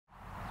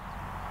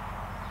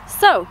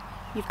So,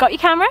 you've got your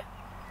camera,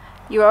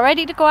 you are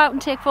ready to go out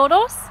and take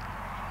photos,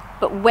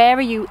 but where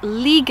are you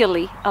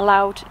legally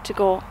allowed to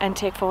go and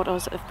take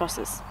photos of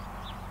buses?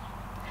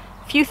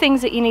 A few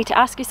things that you need to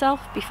ask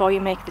yourself before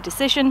you make the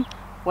decision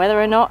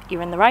whether or not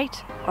you're in the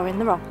right or in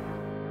the wrong.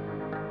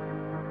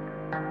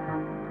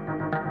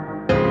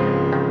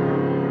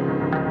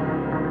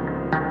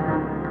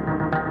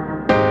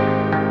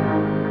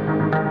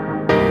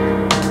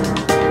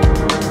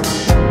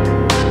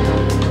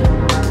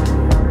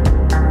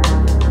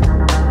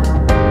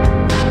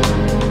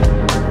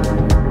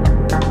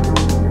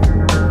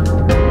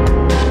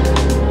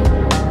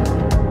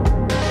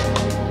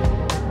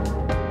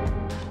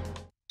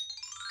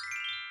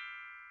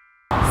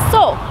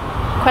 So,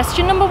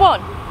 question number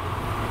one,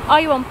 are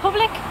you on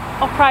public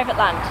or private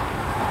land?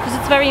 Because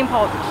it's very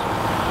important.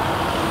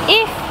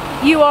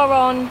 If you are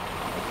on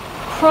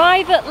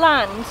private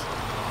land,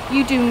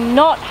 you do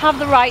not have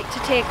the right to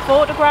take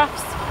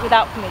photographs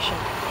without permission.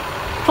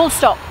 Full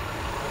stop.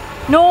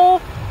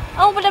 No,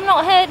 oh but I'm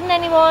not hurting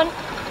anyone.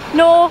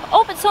 No,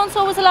 oh but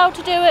so-and-so was allowed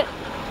to do it.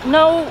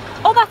 No,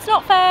 oh that's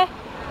not fair.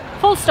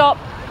 Full stop.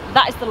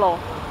 That is the law.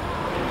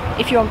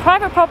 If you're on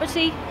private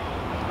property,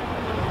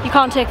 you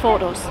can't take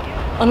photos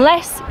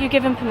unless you're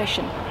given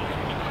permission.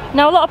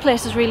 Now a lot of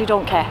places really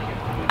don't care,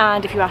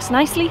 and if you ask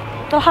nicely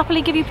they'll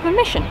happily give you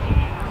permission.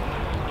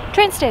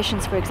 Train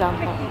stations for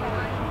example,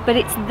 but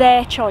it's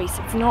their choice,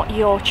 it's not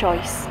your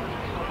choice.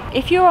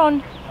 If you're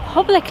on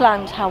public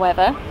land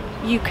however,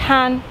 you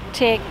can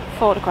take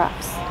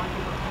photographs.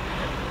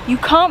 You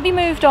can't be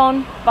moved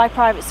on by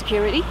private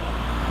security,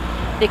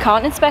 they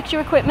can't inspect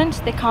your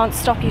equipment, they can't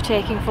stop you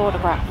taking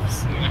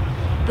photographs.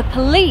 The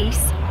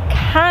police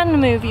can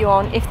move you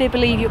on if they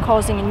believe you're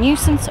causing a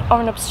nuisance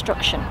or an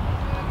obstruction.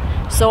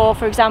 So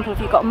for example, if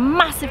you've got a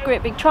massive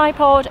great big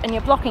tripod and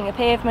you're blocking a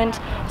pavement,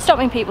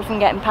 stopping people from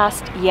getting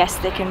past, yes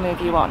they can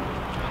move you on,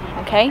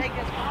 okay?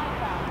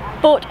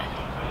 But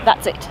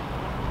that's it.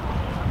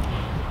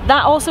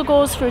 That also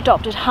goes for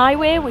adopted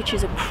highway, which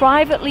is a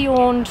privately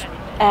owned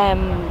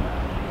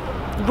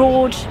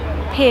road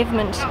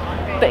pavement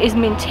but is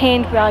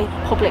maintained by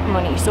public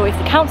money. So if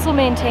the council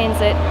maintains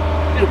it,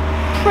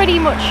 you're pretty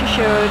much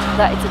assured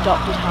that it's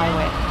adopted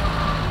highway,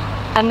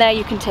 and there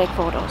you can take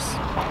photos.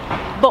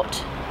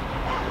 But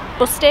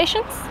bus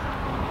stations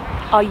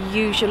are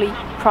usually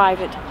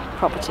private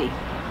property,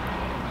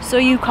 so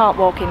you can't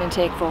walk in and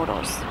take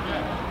photos,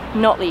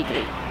 not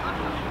legally.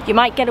 You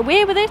might get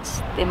away with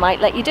it, they might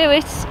let you do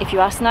it, if you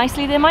ask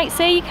nicely they might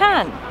say you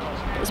can.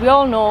 As we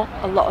all know,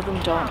 a lot of them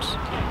don't,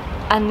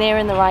 and they're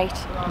in the right,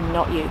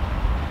 not you.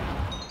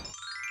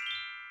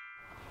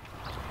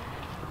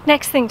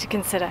 Next thing to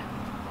consider.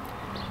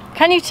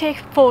 Can you take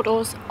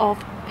photos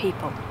of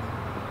people?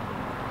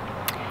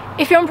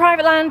 If you're on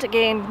private land,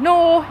 again,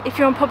 no. If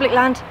you're on public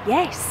land,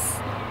 yes.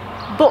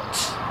 But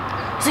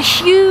there's a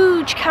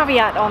huge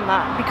caveat on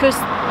that because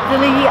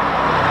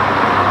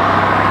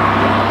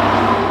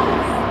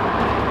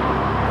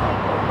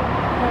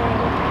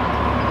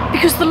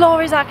the law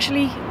is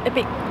actually a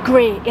bit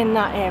grey in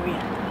that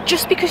area.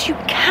 Just because you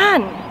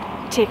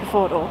can take a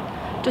photo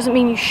doesn't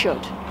mean you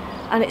should.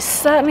 And it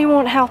certainly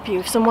won't help you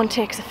if someone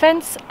takes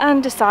offence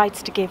and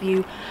decides to give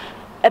you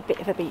a bit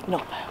of a beating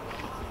up,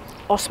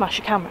 or smash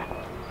your camera,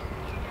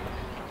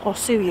 or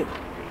sue you.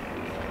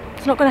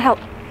 It's not going to help.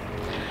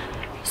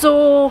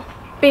 So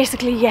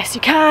basically, yes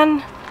you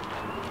can,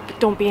 but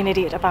don't be an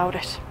idiot about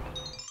it.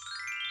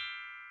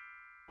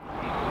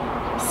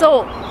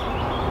 So,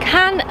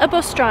 can a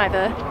bus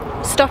driver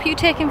stop you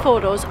taking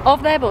photos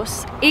of their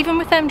bus, even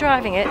with them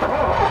driving it,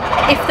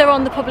 if they're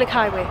on the public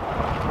highway?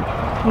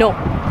 No.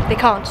 They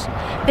can't.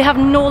 They have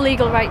no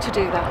legal right to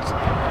do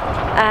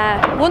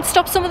that. Won't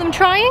stop some of them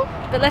trying,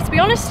 but let's be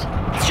honest,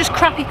 it's just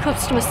crappy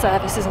customer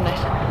service, isn't it?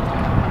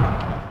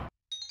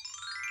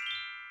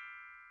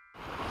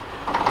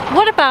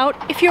 What about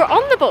if you're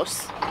on the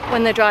bus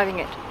when they're driving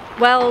it?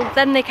 Well,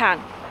 then they can,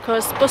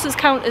 because buses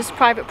count as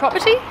private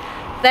property,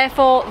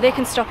 therefore they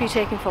can stop you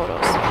taking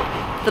photos.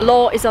 The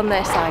law is on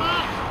their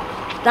side.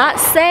 That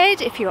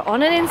said, if you're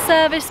on an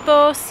in-service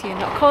bus, you're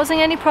not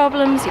causing any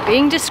problems, you're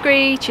being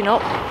discreet, you're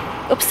not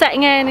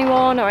upsetting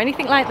anyone or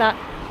anything like that,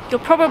 you'll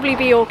probably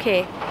be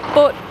okay.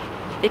 But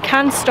they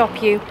can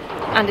stop you,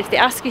 and if they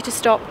ask you to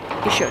stop,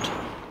 you should.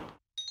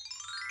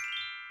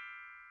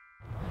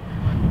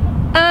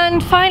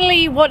 And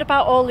finally, what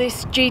about all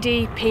this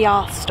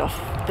GDPR stuff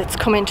that's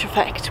come into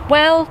effect?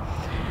 Well,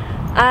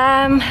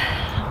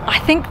 I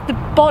think the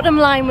bottom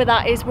line with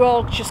that is we're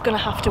all just going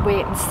to have to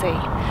wait and see.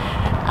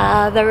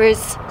 There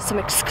is some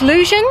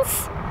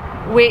exclusions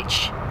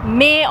which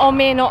may or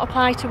may not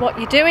apply to what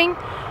you're doing,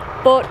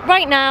 but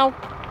right now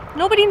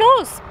nobody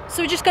knows,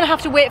 so we're just going to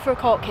have to wait for a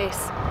court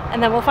case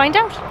and then we'll find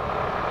out.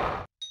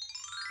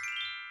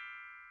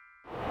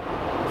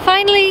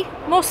 Finally,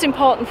 most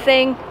important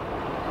thing,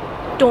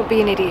 don't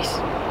be an idiot.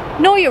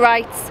 Know your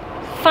rights,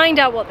 find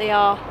out what they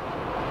are,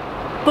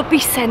 but be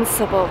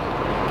sensible,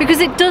 because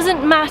it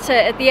doesn't matter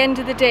at the end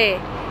of the day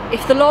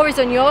if the law is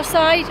on your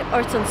side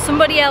or it's on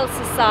somebody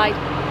else's side.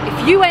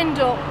 If you end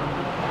up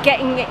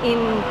getting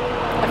in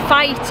a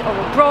fight or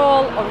a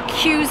brawl or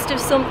accused of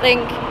something,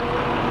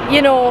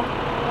 you know,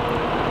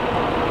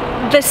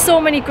 there's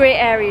so many grey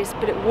areas,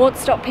 but it won't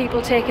stop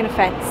people taking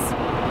offence.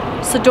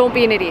 So don't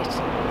be an idiot.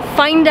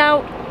 Find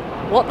out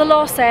what the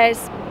law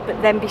says,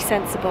 but then be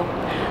sensible.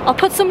 I'll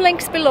put some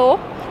links below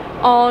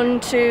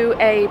onto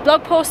a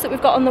blog post that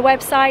we've got on the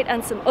website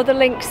and some other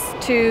links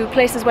to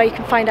places where you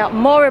can find out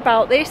more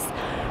about this.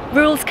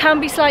 Rules can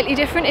be slightly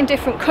different in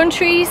different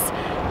countries.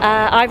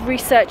 I've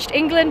researched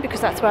England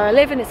because that's where I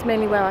live and it's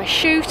mainly where I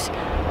shoot,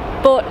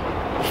 but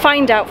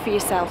find out for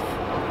yourself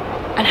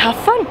and have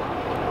fun.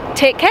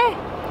 Take care.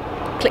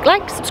 Click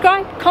like,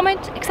 subscribe,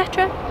 comment,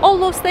 etc. All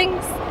those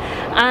things.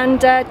 And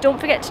don't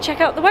forget to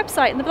check out the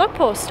website and the blog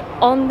post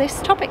on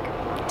this topic.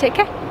 Take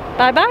care.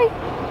 Bye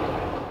bye.